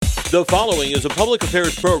The following is a public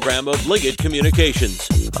affairs program of Liggett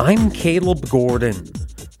Communications. I'm Caleb Gordon.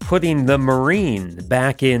 Putting the Marine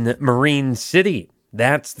back in Marine City.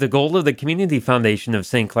 That's the goal of the Community Foundation of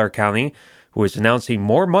St. Clair County, who is announcing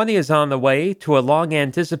more money is on the way to a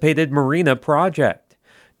long-anticipated marina project.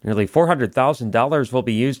 Nearly $400,000 will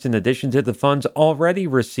be used in addition to the funds already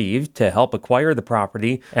received to help acquire the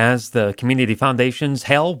property, as the Community Foundation's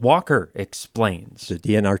Hal Walker explains. The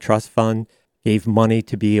DNR Trust Fund gave money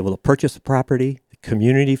to be able to purchase the property. The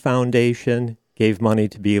Community Foundation gave money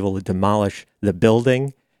to be able to demolish the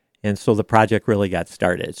building. And so the project really got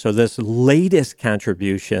started. So this latest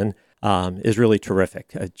contribution is really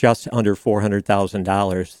terrific. Just under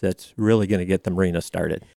 $400,000 that's really going to get the marina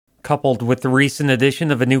started. Coupled with the recent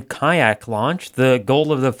addition of a new kayak launch, the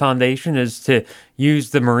goal of the foundation is to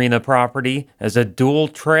use the marina property as a dual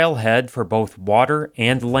trailhead for both water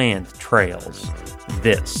and land trails.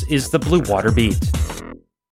 This is the Blue Water Beat.